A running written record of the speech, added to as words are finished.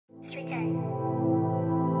Hey,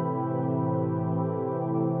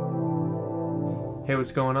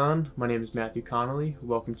 what's going on? My name is Matthew Connolly.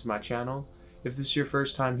 Welcome to my channel. If this is your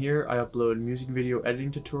first time here, I upload music video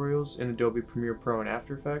editing tutorials in Adobe Premiere Pro and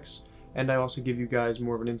After Effects, and I also give you guys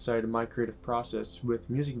more of an insight of my creative process with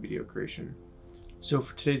music video creation. So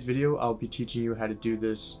for today's video, I'll be teaching you how to do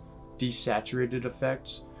this desaturated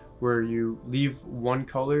effect, where you leave one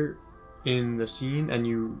color in the scene and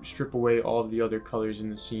you strip away all of the other colors in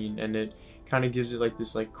the scene, and it kind of gives it like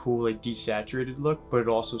this cool desaturated look, but it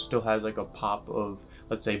also still has like a pop of,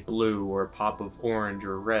 let's say, blue, or a pop of orange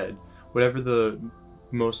or red. Whatever the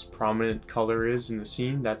most prominent color is in the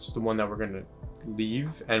scene, that's the one that we're going to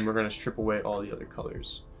leave, and we're going to strip away all the other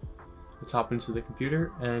colors. Let's hop into the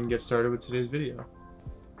computer and get started with today's video.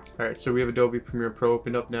 Alright, so we have Adobe Premiere Pro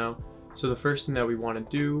opened up now. So the first thing that we want to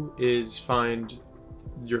do is find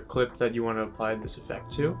your clip that you want to apply this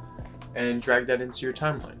effect to and drag that into your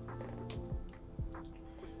timeline.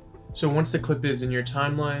 So once the clip is in your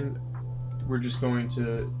timeline, we're just going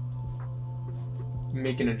to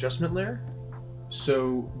make an adjustment layer.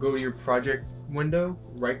 So go to your project window,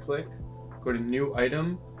 right click, go to new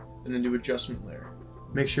item, and then do adjustment layer.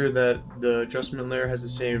 Make sure that the adjustment layer has the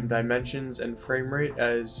same dimensions and frame rate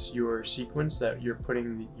as your sequence that you're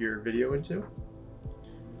putting your video into.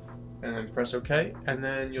 And then press OK, and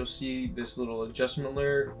then you'll see this little adjustment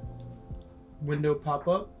layer window pop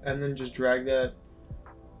up, and then just drag that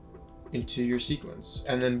into your sequence,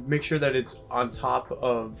 and then make sure that it's on top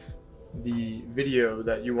of the video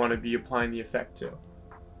that you want to be applying the effect to.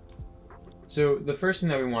 So the first thing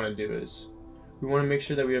that we want to do is we want to make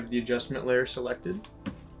sure that we have the adjustment layer selected.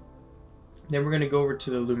 Then we're going to go over to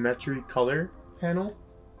the Lumetri color panel,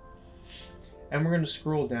 and we're going to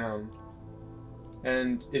scroll down,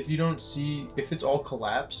 and if you don't see, if it's all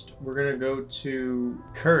collapsed, we're going to go to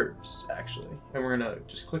curves actually, and we're going to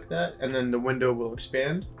just click that, and then the window will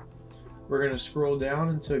expand. We're going to scroll down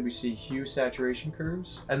until we see hue saturation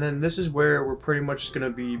curves, and then this is where we're pretty much just going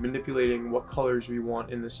to be manipulating what colors we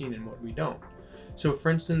want in the scene and what we don't. So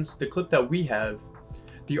for instance, the clip that we have,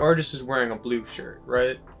 the artist is wearing a blue shirt,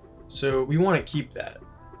 right? So we want to keep that,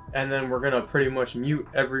 and then we're going to pretty much mute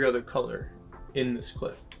every other color in this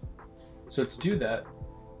clip. So to do that,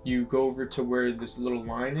 you go over to where this little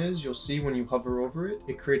line is. You'll see when you hover over it,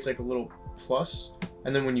 it creates like a little plus,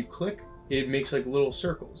 and then when you click, it makes like little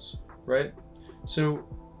circles. Right? So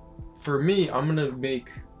for me, I'm gonna make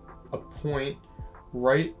a point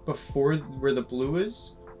right before where the blue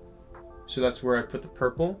is. So that's where I put the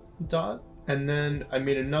purple dot, and then I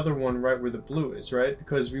made another one right where the blue is, right?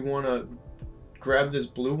 Because we want to grab this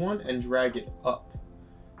blue one and drag it up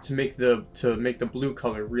to make the blue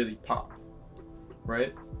color really pop,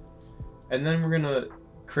 right? And then we're gonna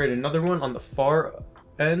create another one on the far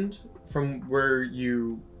end from where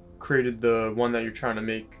you created the one that you're trying to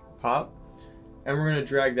make pop, and we're going to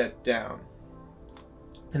drag that down,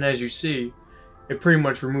 and as you see, it pretty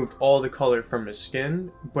much removed all the color from his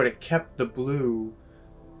skin, but it kept the blue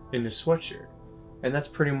in his sweatshirt. And that's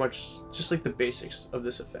pretty much just like the basics of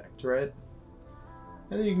this effect, right?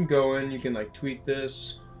 And then you can go in, you can like tweak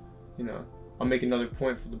this, you know, I'll make another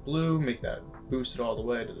point for the blue, make that boost it all the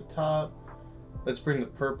way to the top. Let's bring the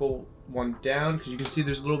purple one down, because you can see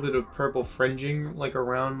there's a little bit of purple fringing like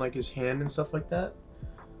around like his hand and stuff like that.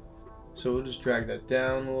 So we'll just drag that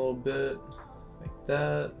down a little bit, like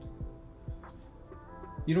that.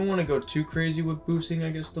 You don't want to go too crazy with boosting, I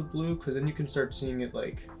guess, the blue, because then you can start seeing it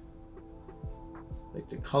like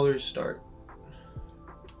the colors start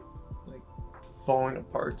like falling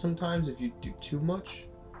apart sometimes if you do too much.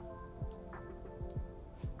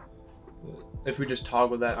 But if we just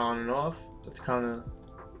toggle that on and off, that's kind of,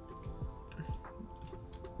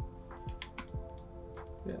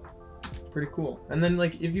 yeah, pretty cool. And then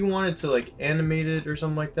like if you wanted to like animate it or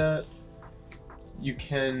something like that, you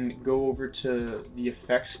can go over to the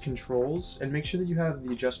effects controls and make sure that you have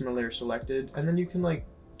the adjustment layer selected, and then you can like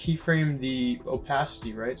keyframe the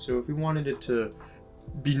opacity, right? So if we wanted it to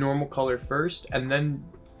be normal color first and then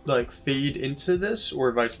like fade into this,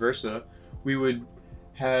 or vice versa, we would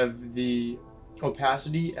have the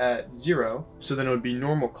opacity at 0, so then it would be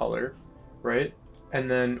normal color, right? And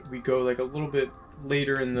then we go like a little bit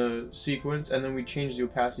later in the sequence, and then we change the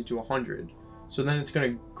opacity to 100. So then it's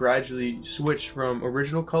going to gradually switch from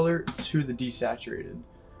original color to the desaturated.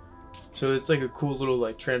 So it's like a cool little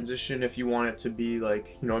like transition if you want it to be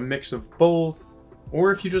like, you know, a mix of both,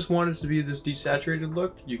 or if you just want it to be this desaturated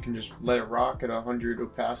look, you can just let it rock at 100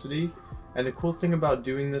 opacity. And the cool thing about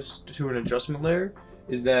doing this to an adjustment layer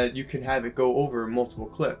is that you can have it go over multiple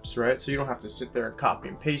clips, right? So you don't have to sit there and copy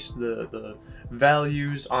and paste the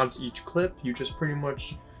values onto each clip. You just pretty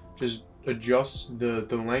much just adjust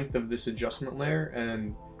the length of this adjustment layer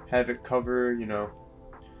and have it cover, you know,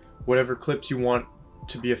 whatever clips you want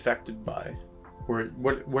to be affected by, or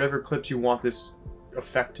whatever clips you want this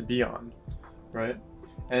effect to be on, right?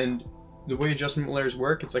 And the way adjustment layers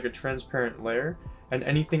work, it's like a transparent layer, and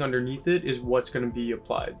anything underneath it is what's going to be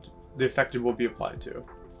applied. The effect it will be applied to,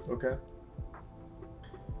 okay?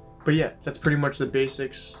 But yeah, that's pretty much the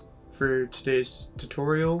basics for today's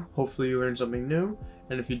tutorial. Hopefully you learned something new,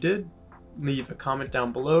 and if you did, leave a comment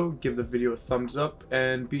down below, give the video a thumbs up,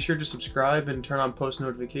 and be sure to subscribe and turn on post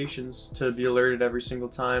notifications to be alerted every single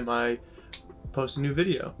time I post a new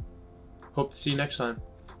video. Hope to see you next time.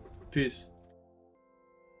 Peace.